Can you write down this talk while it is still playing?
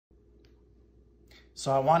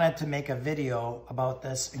So I wanted to make a video about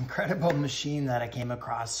this incredible machine that I came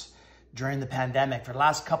across during the pandemic. For the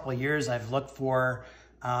last couple of years, I've looked for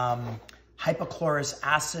hypochlorous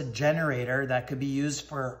acid generator that could be used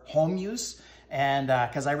for home use. And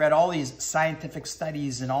because I read all these scientific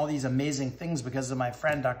studies and all these amazing things because of my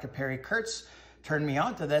friend, Dr. Perry Kurtz, turned me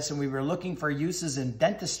on to this, and we were looking for uses in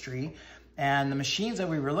dentistry. And the machines that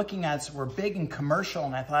we were looking at were big and commercial.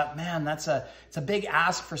 And I thought, man, it's a big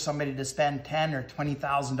ask for somebody to spend $10,000 or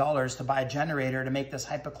 $20,000 to buy a generator to make this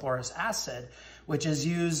hypochlorous acid, which is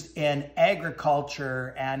used in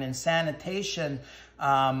agriculture and in sanitation.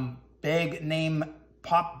 Big name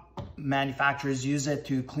pop manufacturers use it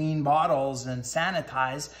to clean bottles and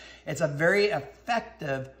sanitize. It's a very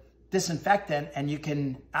effective disinfectant, and you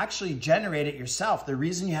can actually generate it yourself. The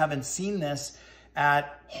reason you haven't seen this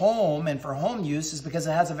at home and for home use is because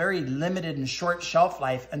it has a very limited and short shelf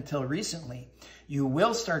life until recently. You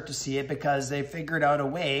will start to see it because they figured out a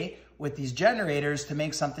way with these generators to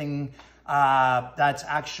make something that's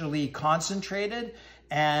actually concentrated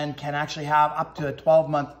and can actually have up to a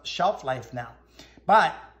 12-month shelf life now.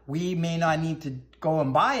 But we may not need to go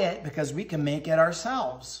and buy it because we can make it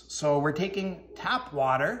ourselves. So we're taking tap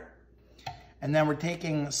water, and then we're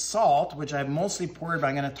taking salt, which I've mostly poured, but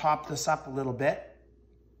I'm gonna top this up a little bit.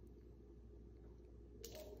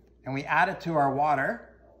 And we add it to our water,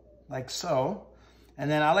 like so.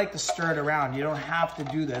 And then I like to stir it around. You don't have to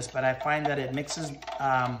do this, but I find that it mixes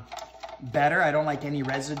better. I don't like any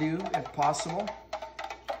residue if possible.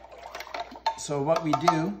 So what we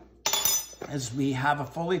do is we have a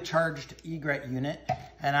fully charged Egret unit.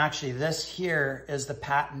 And actually this here is the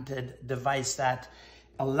patented device that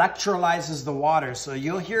electrolyzes the water. So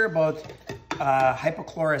you'll hear about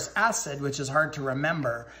hypochlorous acid, which is hard to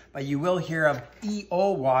remember, but you will hear of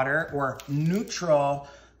EO water or neutral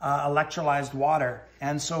electrolyzed water.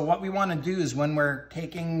 And so what we want to do is when we're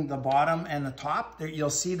taking the bottom and the top, there,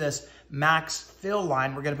 you'll see this max fill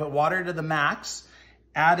line. We're going to put water to the max,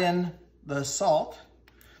 add in the salt,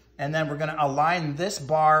 and then we're going to align this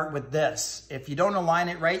bar with this. If you don't align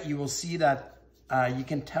it right, you will see that you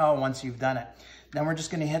can tell once you've done it. Then we're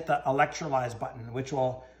just going to hit the Electrolyzed button, which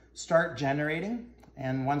will start generating.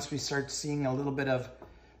 And once we start seeing a little bit of,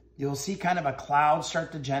 you'll see kind of a cloud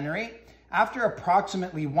start to generate. After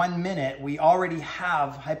approximately 1 minute, we already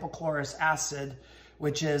have hypochlorous acid,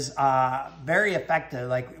 which is very effective.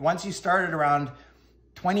 Like once you started around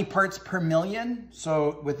 20 parts per million,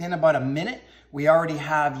 so within about a minute, we already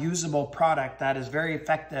have usable product that is very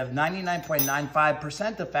effective,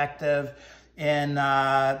 99.95% effective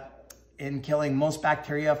in killing most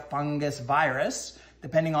bacteria, fungus, virus,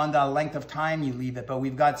 depending on the length of time you leave it. But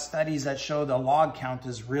we've got studies that show the log count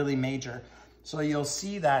is really major. So you'll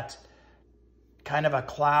see that kind of a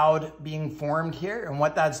cloud being formed here. And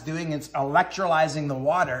what that's doing is electrolyzing the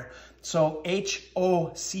water. So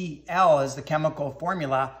HOCL is the chemical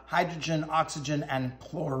formula, hydrogen, oxygen, and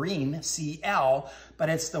chlorine, Cl. But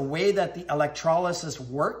it's the way that the electrolysis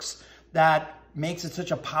works that makes it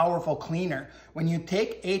such a powerful cleaner. When you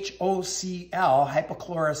take HOCl,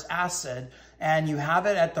 hypochlorous acid, and you have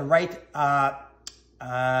it at the right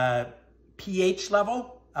pH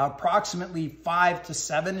level, approximately 5 to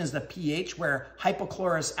 7 is the pH where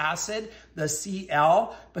hypochlorous acid, the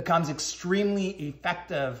Cl, becomes extremely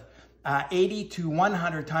effective, 80 to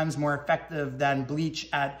 100 times more effective than bleach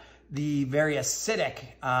at the very acidic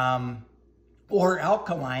or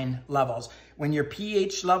alkaline levels. When your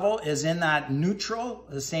pH level is in that neutral,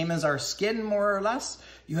 the same as our skin more or less,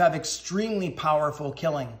 you have extremely powerful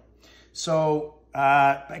killing. So,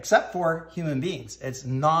 except for human beings, it's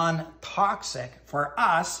non-toxic for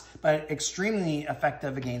us, but extremely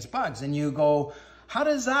effective against bugs. And you go, how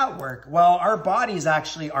does that work? Well, our bodies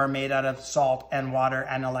actually are made out of salt and water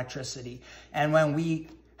and electricity. And when we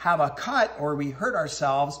have a cut or we hurt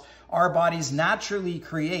ourselves, our bodies naturally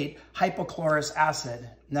create hypochlorous acid.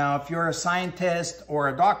 Now, if you're a scientist or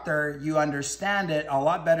a doctor, you understand it a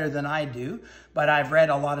lot better than I do, but I've read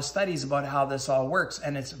a lot of studies about how this all works,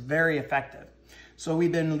 and it's very effective. So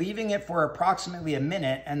we've been leaving it for approximately a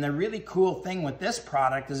minute, and the really cool thing with this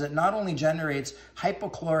product is it not only generates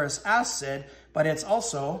hypochlorous acid, but it's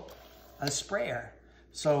also a sprayer.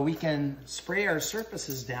 So we can spray our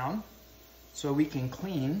surfaces down so we can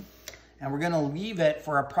clean. And we're gonna leave it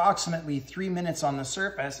for approximately 3 minutes on the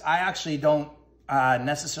surface. I actually don't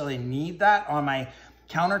necessarily need that on my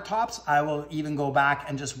countertops. I will even go back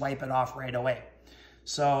and just wipe it off right away.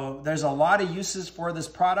 So there's a lot of uses for this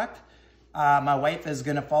product. My wife is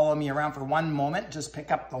gonna follow me around for one moment, just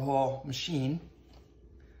pick up the whole machine.